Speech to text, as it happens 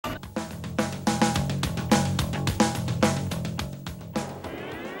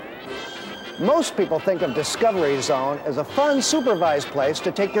Most people think of Discovery Zone as a fun, supervised place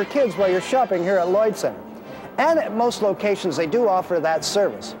to take your kids while you're shopping here at Lloyd Center. And at most locations, they do offer that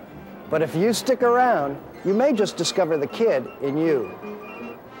service. But if you stick around, you may just discover the kid in you.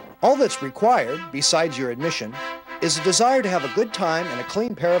 All that's required, besides your admission, is a desire to have a good time and a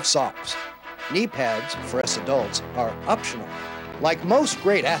clean pair of socks. Knee pads, for us adults, are optional. Like most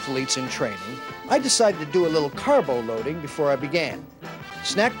great athletes in training, I decided to do a little carbo loading before I began.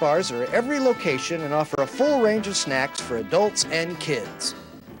 Snack bars are at every location and offer a full range of snacks for adults and kids.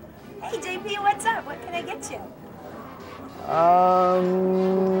 Hey, JP, what's up? What can I get you?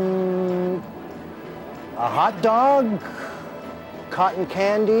 A hot dog, cotton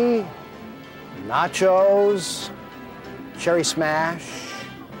candy, nachos, cherry smash,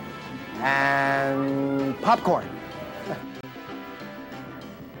 and popcorn.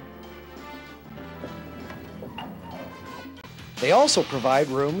 They also provide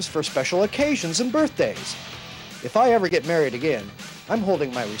rooms for special occasions and birthdays. If I ever get married again, I'm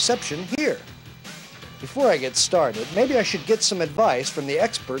holding my reception here. Before I get started, maybe I should get some advice from the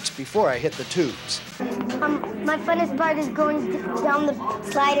experts before I hit the tubes. My funnest part is going down the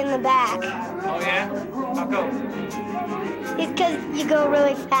slide in the back. Oh yeah? How come? It's because you go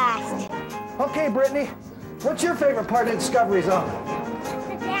really fast. Okay, Brittany, what's your favorite part of Discovery Zone?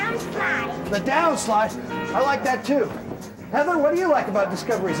 The downslide. The downslide? I like that too. Heather, what do you like about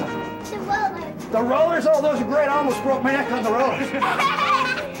Discovery Zone? The rollers. The rollers? Oh, those are great. I almost broke my neck on the rollers.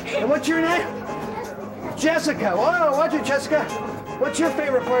 And what's your name? Jessica. Whoa, watch it, Jessica. What's your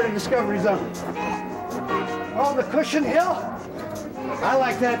favorite part of Discovery Zone? Oh, the cushion hill? I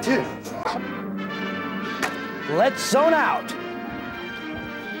like that too. Let's zone out.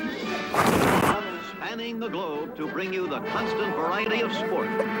 Spanning the globe to bring you the constant variety of sport,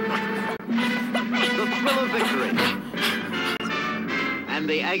 the thrill of victory, and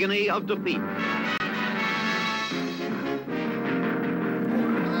the agony of defeat.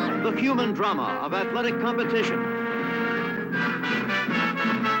 The human drama of athletic competition.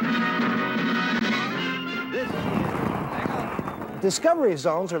 Discovery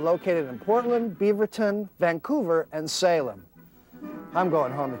Zones are located in Portland, Beaverton, Vancouver, and Salem. I'm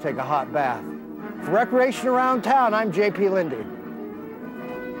going home to take a hot bath. For Recreation Around Town, I'm J.P. Lindy.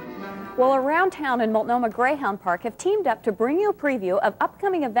 Well, Around Town and Multnomah Greyhound Park have teamed up to bring you a preview of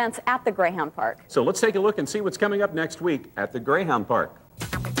upcoming events at the Greyhound Park. So let's take a look and see what's coming up next week at the Greyhound Park.